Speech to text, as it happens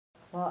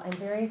Well, I'm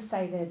very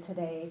excited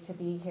today to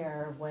be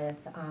here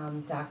with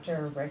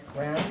Dr. Rick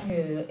Grimm,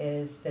 who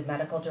is the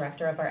medical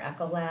director of our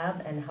Echo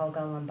Lab, and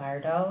Helga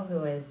Lombardo,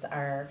 who is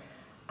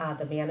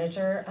the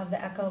manager of the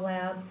Echo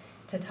Lab,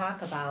 to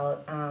talk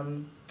about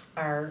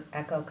our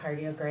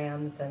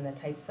echocardiograms and the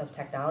types of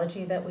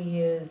technology that we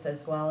use,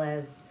 as well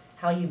as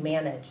how you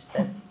manage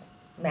this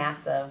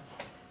massive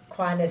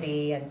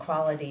quantity and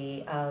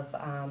quality of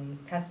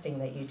testing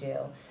that you do.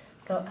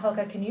 So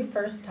Helga, can you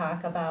first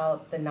talk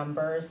about the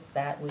numbers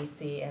that we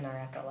see in our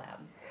Echo Lab?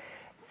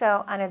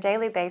 So on a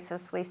daily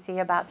basis, we see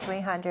about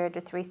 300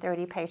 to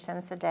 330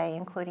 patients a day,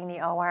 including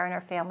the OR and our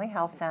family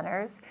health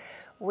centers.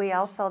 We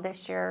also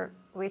this year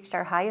reached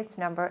our highest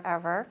number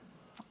ever,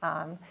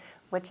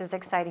 which is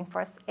exciting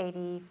for us,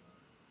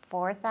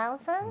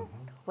 84,000,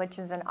 which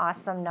is an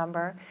awesome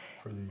number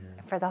for the year.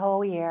 For the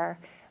whole year.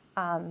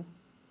 And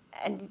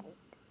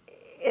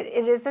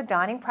it is a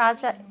daunting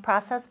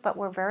process, but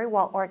we're very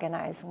well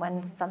organized.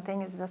 When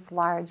something is this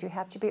large, you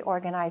have to be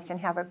organized and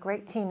have a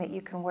great team that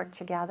you can work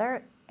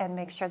together and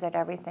make sure that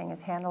everything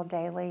is handled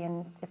daily,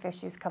 and if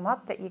issues come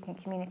up, that you can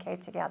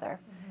communicate together.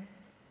 Mm-hmm.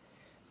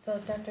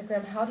 So Dr.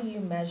 Grimm, how do you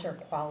measure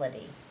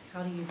quality?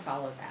 How do you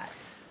follow that?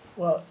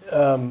 Well,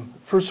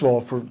 first of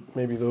all, for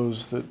maybe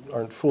those that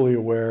aren't fully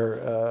aware,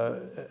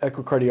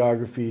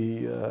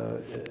 echocardiography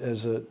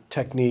as a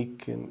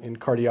technique in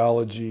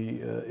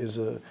cardiology is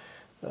the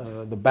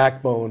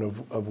backbone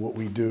of what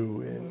we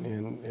do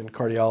in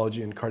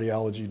cardiology and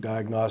cardiology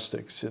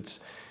diagnostics. It's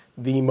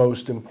the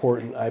most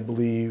important, I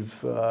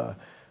believe,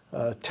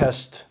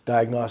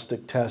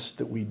 diagnostic test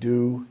that we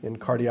do in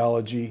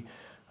cardiology.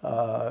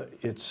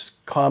 It's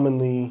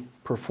commonly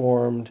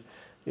performed,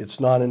 it's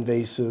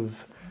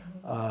non-invasive,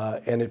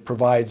 and it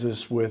provides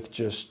us with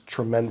just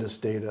tremendous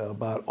data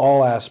about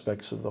all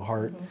aspects of the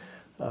heart.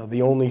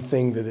 The only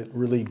thing that it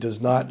really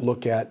does not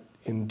look at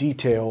in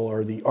detail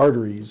are the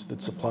arteries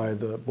that supply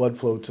the blood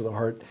flow to the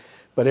heart,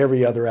 but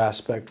every other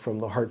aspect, from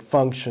the heart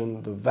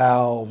function, the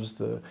valves,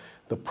 the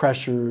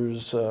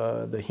pressures,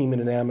 the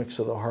hemodynamics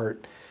of the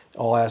heart,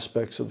 all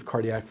aspects of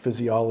cardiac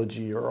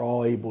physiology are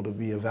all able to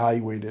be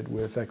evaluated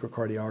with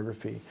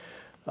echocardiography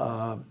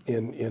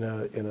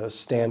in a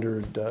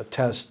standard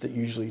test that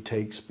usually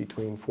takes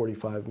between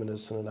 45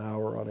 minutes and an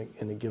hour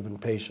in a given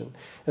patient.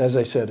 And as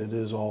I said, it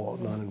is all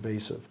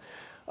non-invasive.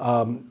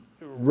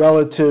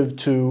 Relative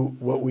to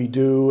what we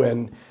do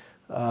and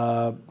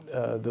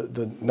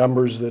the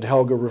numbers that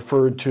Helga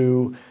referred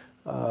to,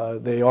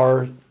 they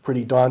are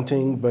pretty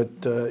daunting, but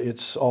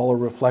it's all a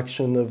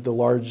reflection of the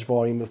large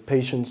volume of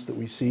patients that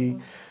we see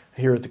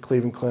here at the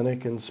Cleveland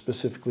Clinic, and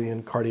specifically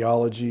in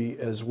cardiology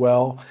as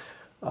well.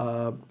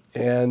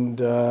 And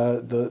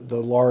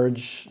the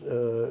large,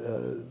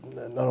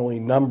 not only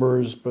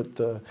numbers, but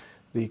the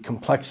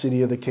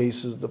complexity of the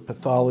cases, the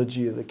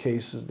pathology of the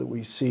cases that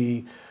we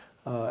see,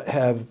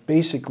 have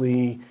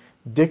basically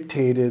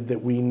dictated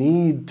that we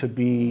need to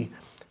be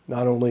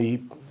not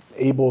only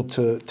able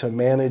to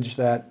manage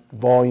that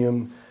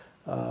volume,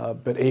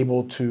 but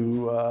able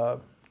to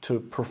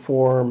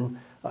perform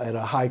at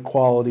a high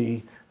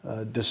quality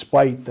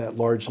despite that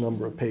large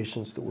number of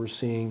patients that we're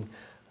seeing.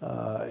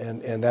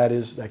 And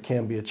that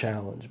can be a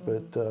challenge,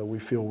 but we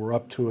feel we're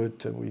up to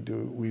it, and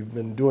we've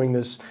been doing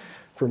this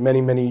for many,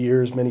 many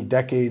years, many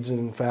decades, and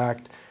in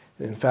fact,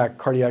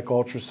 cardiac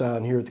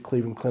ultrasound here at the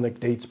Cleveland Clinic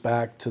dates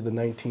back to the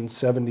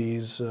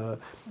 1970s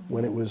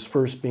when it was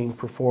first being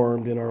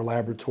performed in our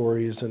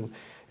laboratories, and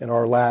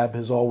our lab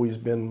has always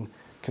been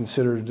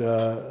considered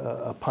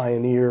a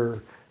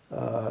pioneer,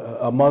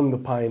 among the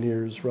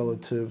pioneers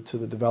relative to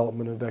the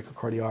development of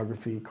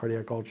echocardiography,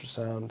 cardiac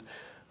ultrasound,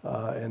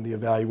 and the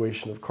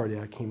evaluation of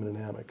cardiac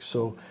hemodynamics.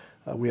 So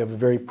we have a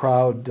very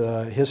proud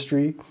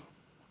history.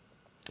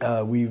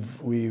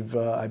 We've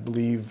I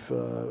believe,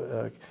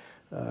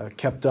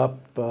 kept up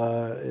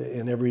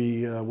in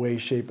every way,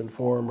 shape, and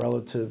form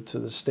relative to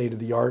the state of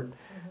the art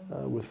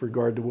with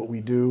regard to what we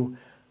do.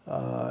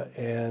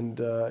 And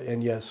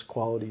yes,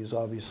 quality is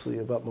obviously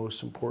of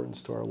utmost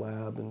importance to our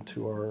lab and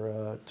to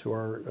our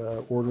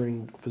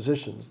ordering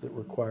physicians that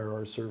require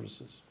our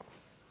services.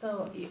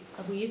 So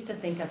we used to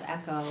think of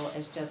echo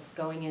as just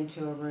going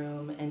into a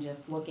room and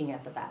just looking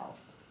at the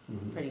valves,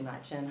 pretty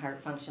much, and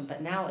heart function,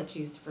 but now it's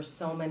used for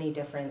so many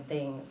different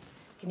things.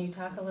 Can you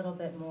talk a little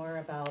bit more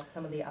about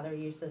some of the other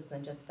uses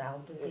than just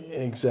valve disease?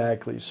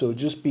 Exactly. So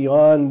just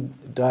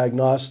beyond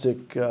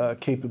diagnostic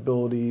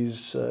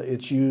capabilities,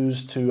 it's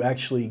used to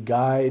actually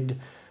guide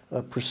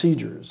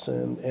procedures.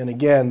 And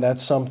again,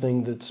 that's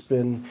something that's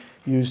been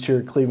used here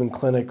at Cleveland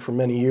Clinic for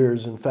many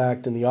years. In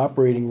fact, in the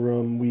operating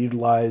room, we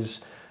utilize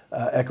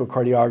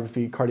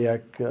echocardiography,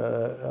 cardiac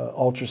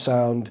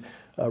ultrasound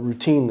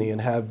routinely,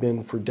 and have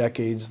been for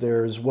decades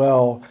there as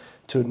well,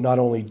 to not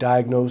only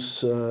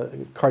diagnose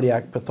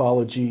cardiac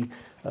pathology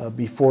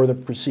before the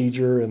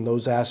procedure and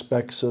those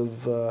aspects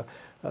of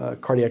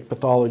cardiac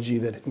pathology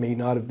that may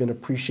not have been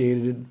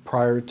appreciated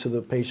prior to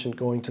the patient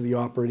going to the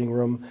operating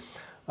room.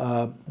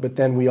 But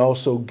then we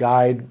also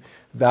guide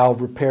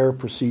valve repair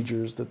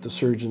procedures that the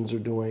surgeons are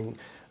doing.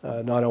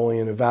 not only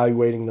in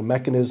evaluating the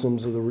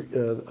mechanisms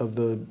of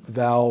the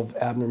valve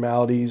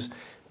abnormalities,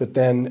 but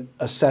then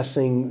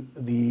assessing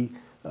the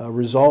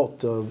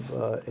result of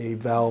a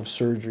valve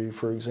surgery,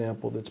 for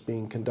example, that's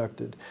being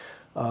conducted.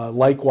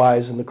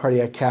 Likewise, in the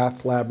cardiac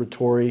cath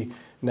laboratory,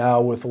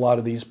 now with a lot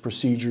of these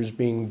procedures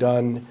being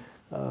done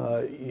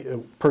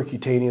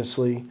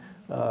percutaneously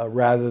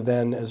rather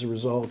than as a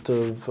result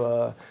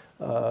of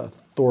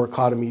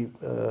thoracotomy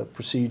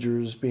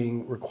procedures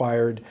being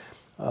required.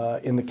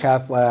 In the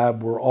cath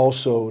lab, we're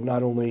also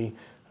not only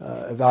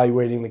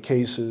evaluating the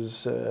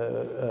cases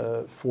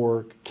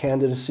for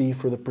candidacy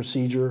for the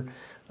procedure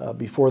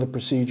before the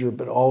procedure,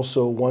 but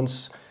also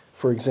once,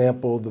 for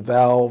example, the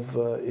valve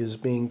is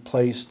being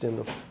placed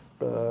in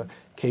the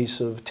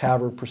case of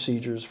TAVR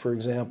procedures, for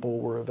example,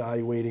 we're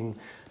evaluating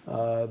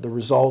the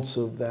results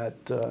of that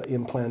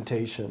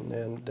implantation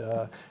and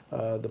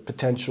the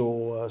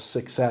potential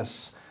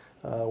success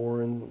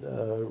or in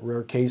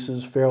rare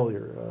cases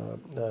failure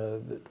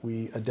that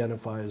we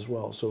identify as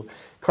well. So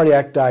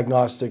cardiac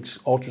diagnostics,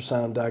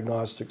 ultrasound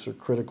diagnostics are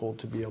critical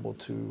to be able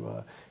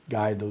to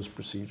guide those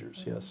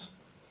procedures, yes.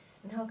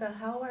 And Helga,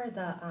 how are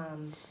the,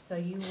 so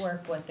you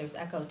work with, there's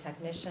echo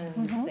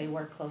technicians, they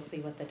work closely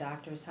with the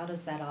doctors. How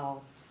does that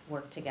all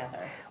work together?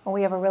 Well,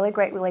 we have a really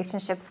great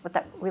relationship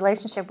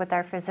with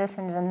our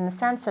physicians in the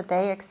sense that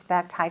they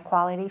expect high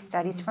quality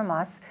studies from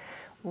us.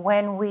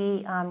 When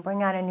we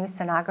bring on a new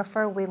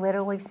sonographer, we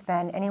literally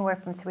spend anywhere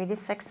from 3 to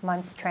 6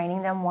 months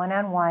training them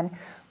one-on-one,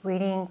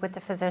 reading with the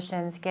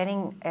physicians,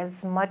 getting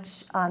as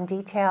much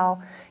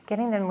detail,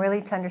 getting them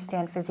really to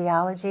understand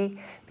physiology,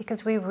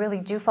 because we really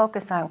do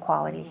focus on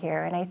quality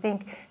here. And I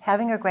think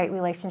having a great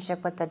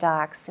relationship with the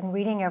docs and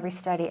reading every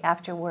study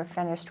after we're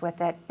finished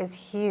with it is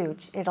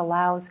huge. It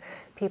allows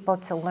people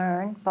to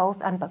learn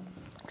both on both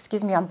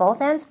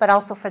ends, but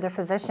also for the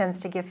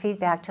physicians to give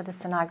feedback to the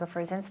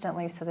sonographers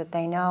instantly so that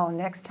they know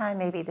next time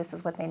maybe this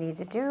is what they need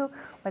to do,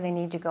 or they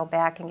need to go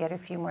back and get a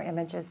few more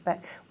images. But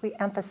we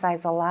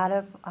emphasize a lot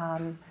of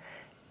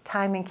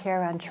time and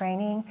care on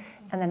training,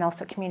 and then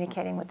also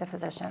communicating with the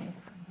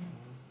physicians.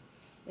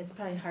 It's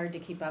probably hard to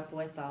keep up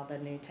with all the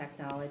new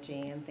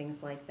technology and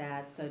things like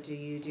that. So do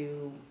you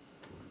do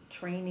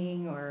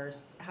training, or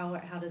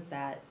how does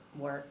that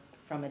work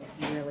from a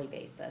yearly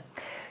basis?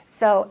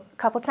 So a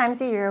couple times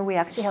a year, we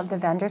actually have the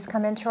vendors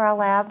come into our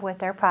lab with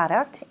their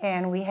product,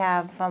 and we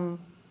have from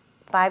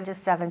 5 to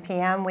 7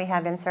 p.m. we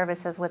have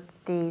in-services with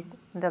the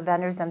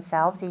vendors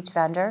themselves, each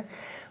vendor.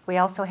 We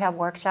also have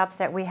workshops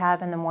that we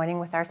have in the morning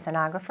with our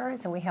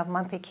sonographers, and we have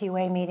monthly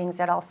QA meetings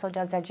that also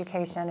does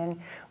education, and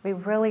we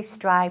really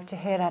strive to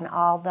hit on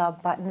all the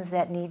buttons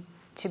that need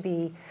to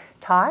be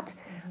taught.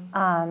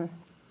 And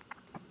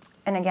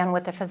again,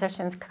 with the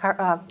physicians,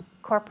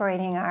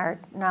 incorporating our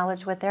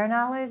knowledge with their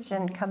knowledge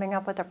and coming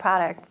up with a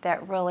product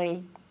that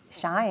really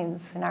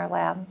shines in our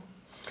lab.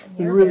 And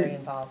you're very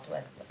involved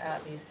with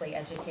obviously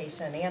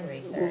education and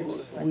research.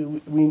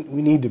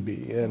 We need to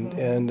be,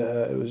 and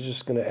I was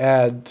just going to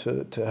add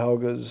to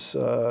Helga's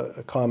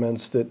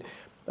comments that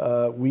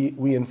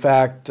we in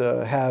fact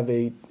have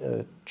a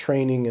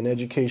training and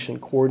education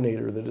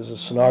coordinator that is a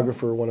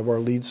sonographer, one of our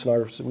lead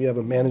sonographers. We have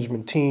a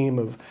management team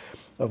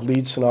of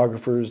lead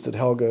sonographers that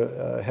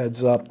Helga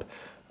heads up,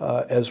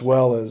 as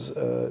well as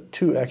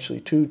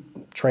two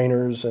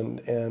trainers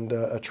and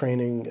a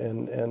training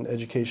and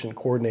education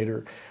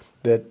coordinator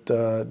that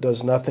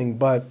does nothing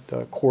but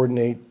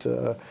coordinate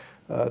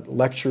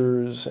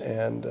lectures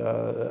and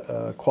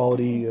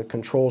quality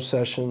control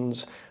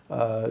sessions,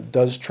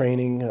 does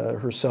training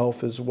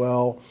herself as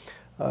well,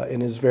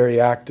 and is very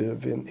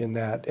active in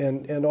that,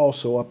 and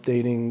also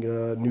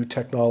updating new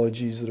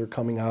technologies that are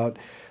coming out.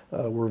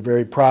 We're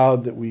very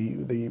proud that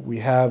we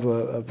have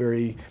a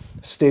very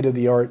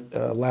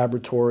state-of-the-art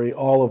laboratory.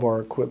 All of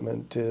our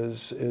equipment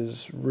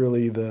is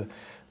really the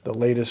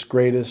latest,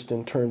 greatest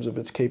in terms of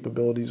its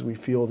capabilities. We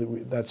feel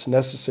that that's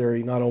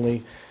necessary not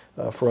only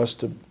for us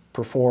to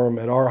perform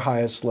at our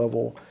highest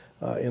level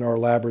in our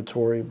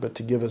laboratory, but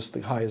to give us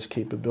the highest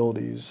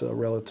capabilities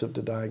relative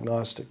to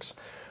diagnostics.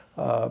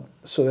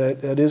 So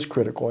that is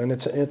critical, and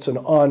it's an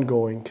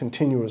ongoing,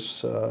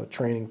 continuous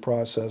training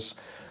process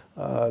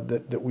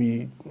that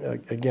we,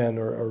 again,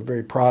 are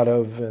very proud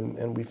of,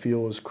 and we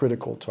feel is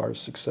critical to our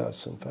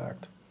success, in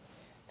fact.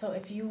 So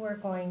if you were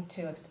going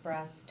to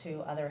express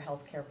to other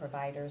healthcare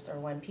providers, or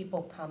when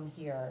people come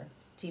here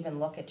to even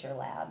look at your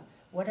lab,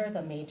 what are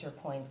the major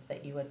points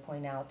that you would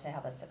point out to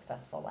have a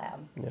successful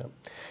lab?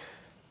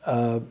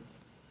 Yeah.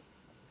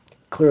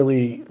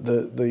 Clearly,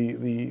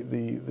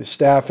 the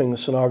staffing, the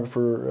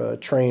sonographer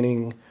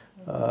training,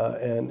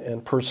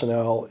 and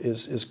personnel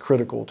is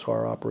critical to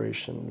our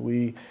operation.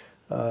 We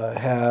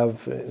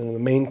have, in the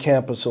main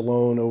campus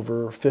alone,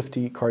 over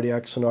 50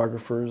 cardiac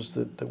sonographers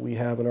that we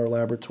have in our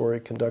laboratory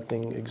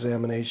conducting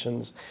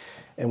examinations,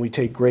 and we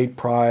take great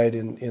pride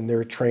in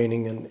their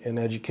training and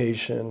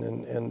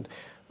education,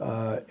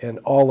 and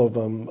all of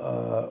them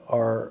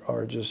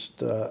are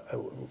just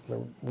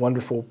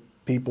wonderful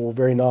people,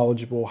 very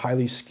knowledgeable,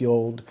 highly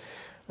skilled,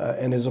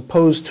 and as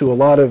opposed to a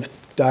lot of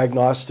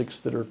diagnostics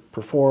that are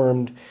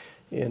performed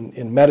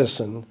in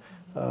medicine,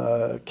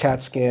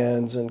 CAT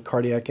scans and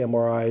cardiac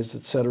MRIs,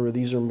 et cetera.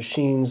 These are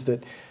machines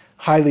that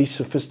highly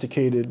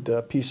sophisticated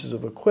pieces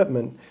of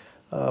equipment,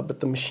 but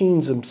the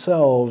machines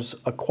themselves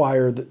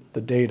acquire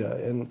the data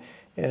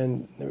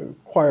and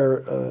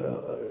require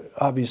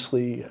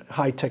obviously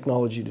high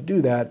technology to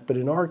do that. But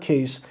in our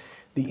case,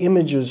 the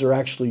images are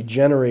actually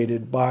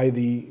generated by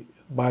the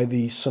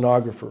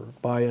sonographer,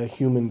 by a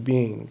human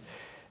being.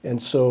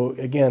 And so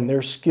again,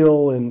 their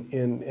skill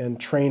in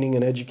training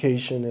and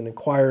education and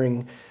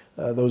acquiring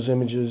those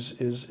images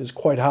is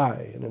quite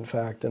high, and in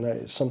fact,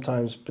 and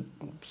sometimes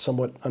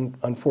somewhat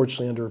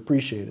unfortunately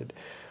underappreciated.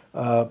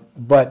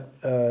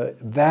 But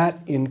that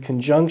in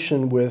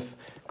conjunction with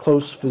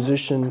close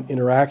physician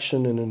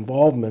interaction and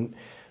involvement,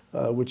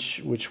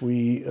 which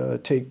we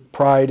take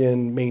pride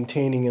in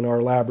maintaining in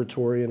our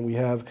laboratory, and we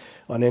have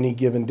on any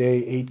given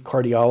day 8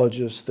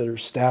 cardiologists that are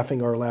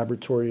staffing our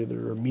laboratory that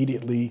are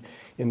immediately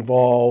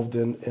involved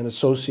and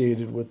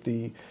associated with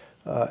the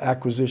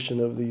acquisition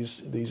of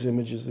these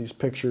images, these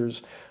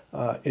pictures,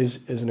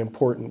 is an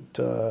important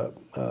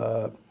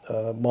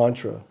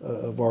mantra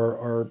of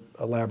our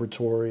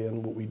laboratory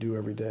and what we do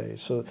every day.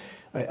 So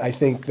I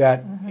think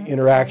that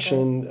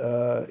interaction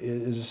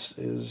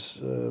is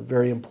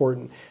very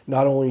important.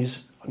 Not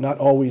always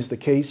the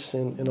case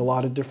in a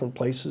lot of different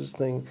places.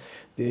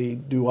 They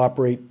do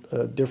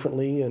operate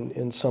differently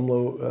in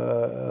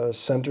some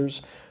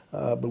centers,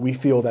 but we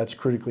feel that's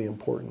critically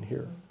important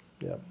here.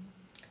 Yeah.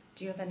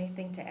 Do you have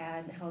anything to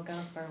add, Helga,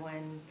 for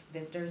when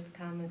visitors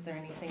come? Is there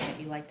anything that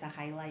you'd like to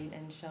highlight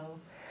and show?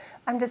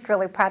 I'm just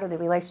really proud of the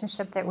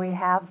relationship that we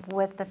have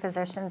with the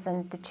physicians,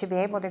 and to be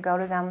able to go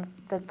to them,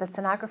 the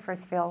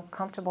sonographers feel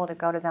comfortable to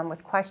go to them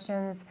with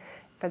questions,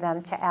 for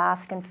them to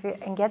ask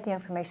and get the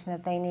information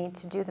that they need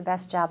to do the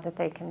best job that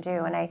they can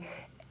do. And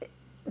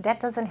that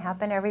doesn't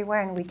happen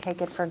everywhere, and we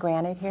take it for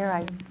granted here.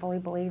 I fully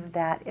believe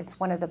that it's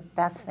one of the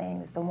best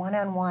things. The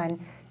one-on-one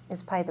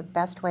is probably the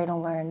best way to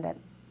learn that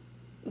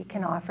you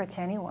can offer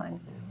to anyone.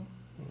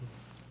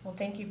 Well,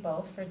 thank you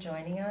both for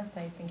joining us.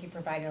 I think you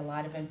provided a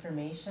lot of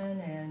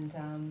information,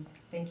 and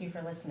thank you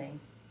for listening.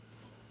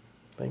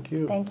 Thank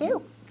you. Thank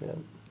you. Yeah.